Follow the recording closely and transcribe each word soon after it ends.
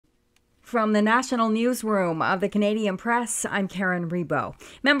From the National Newsroom of the Canadian Press, I'm Karen Rebo.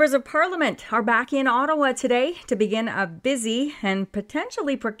 Members of Parliament are back in Ottawa today to begin a busy and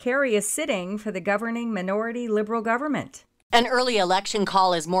potentially precarious sitting for the governing minority Liberal government. An early election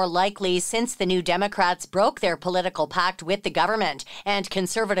call is more likely since the New Democrats broke their political pact with the government. And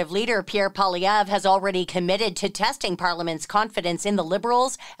Conservative leader Pierre Poilievre has already committed to testing Parliament's confidence in the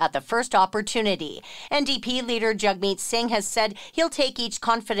Liberals at the first opportunity. NDP leader Jagmeet Singh has said he'll take each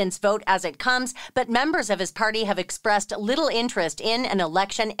confidence vote as it comes, but members of his party have expressed little interest in an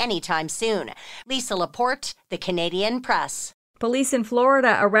election anytime soon. Lisa Laporte, the Canadian Press. Police in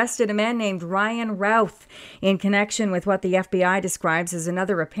Florida arrested a man named Ryan Routh in connection with what the FBI describes as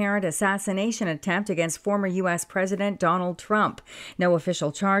another apparent assassination attempt against former U.S. President Donald Trump. No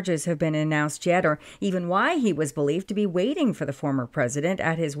official charges have been announced yet, or even why he was believed to be waiting for the former president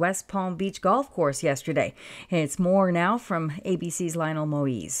at his West Palm Beach golf course yesterday. It's more now from ABC's Lionel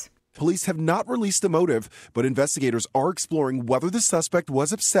Moise. Police have not released the motive, but investigators are exploring whether the suspect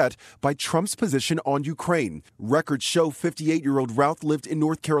was upset by Trump's position on Ukraine. Records show 58-year-old Routh lived in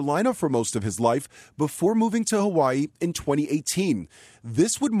North Carolina for most of his life before moving to Hawaii in 2018.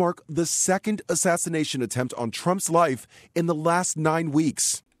 This would mark the second assassination attempt on Trump's life in the last 9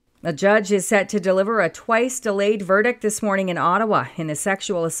 weeks. A judge is set to deliver a twice-delayed verdict this morning in Ottawa in a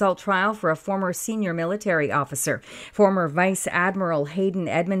sexual assault trial for a former senior military officer. Former Vice Admiral Hayden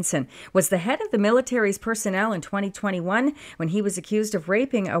Edmondson was the head of the military's personnel in 2021 when he was accused of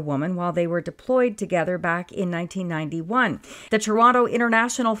raping a woman while they were deployed together back in 1991. The Toronto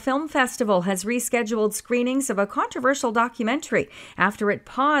International Film Festival has rescheduled screenings of a controversial documentary after it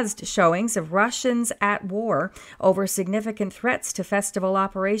paused showings of Russians at war over significant threats to festival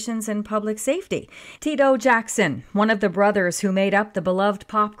operations and public safety. Tito Jackson, one of the brothers who made up the beloved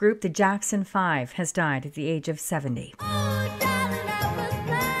pop group the Jackson 5, has died at the age of 70.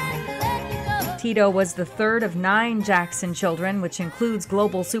 Tito was the third of 9 Jackson children, which includes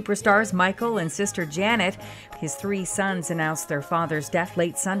global superstars Michael and sister Janet. His 3 sons announced their father's death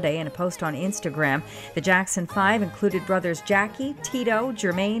late Sunday in a post on Instagram. The Jackson 5 included brothers Jackie, Tito,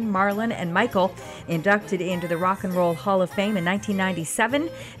 Jermaine, Marlon, and Michael. Inducted into the Rock and Roll Hall of Fame in 1997,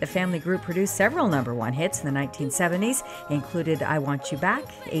 the family group produced several #1 hits in the 1970s, included I Want You Back,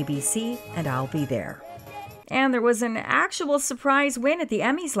 ABC, and I'll Be There. And there was an actual surprise win at the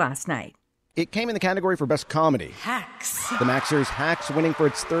Emmys last night. It came in the category for Best Comedy. Hacks. The Max series Hacks winning for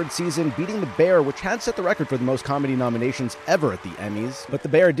its 3rd season, beating The Bear, which had set the record for the most comedy nominations ever at the Emmys. But The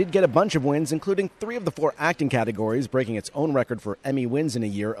Bear did get a bunch of wins, including 3 of the 4 acting categories, breaking its own record for Emmy wins in a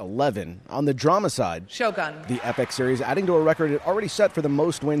year, 11. On the drama side, Shogun, the epic series adding to a record it already set for the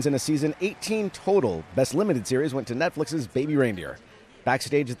most wins in a season, 18 total. Best limited series went to Netflix's Baby Reindeer.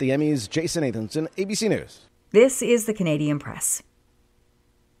 Backstage at the Emmys, Jason Nathanson, ABC News. This is the Canadian Press.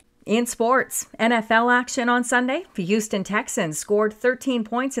 In sports, NFL action on Sunday. The Houston Texans scored 13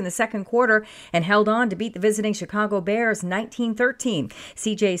 points in the second quarter and held on to beat the visiting Chicago Bears 19-13.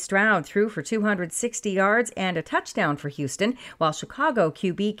 C.J. Stroud threw for 260 yards and a touchdown for Houston, while Chicago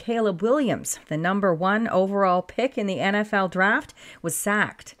QB Caleb Williams, the #1 overall pick in the NFL draft, was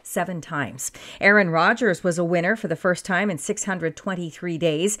sacked 7 times. Aaron Rodgers was a winner for the first time in 623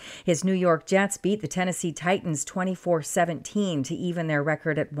 days. His New York Jets beat the Tennessee Titans 24-17 to even their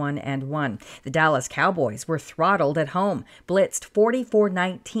record at 1-1. The Dallas Cowboys were throttled at home, blitzed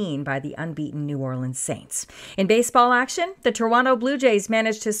 44-19 by the unbeaten New Orleans Saints. In baseball action, the Toronto Blue Jays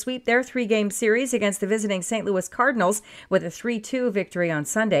managed to sweep their 3-game series against the visiting St. Louis Cardinals with a 3-2 victory on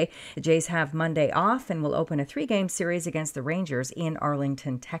Sunday. The Jays have Monday off and will open a 3-game series against the Rangers in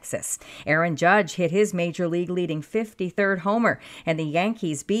Arlington, Texas. Aaron Judge hit his Major League leading 53rd homer, and the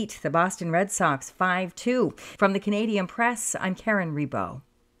Yankees beat the Boston Red Sox 5-2. From the Canadian Press, I'm Karen Rebo.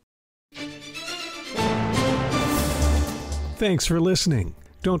 Thanks for listening.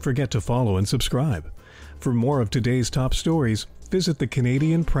 Don't forget to follow and subscribe. For more of today's top stories, visit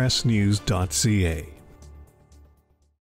thecanadianpressnews.ca.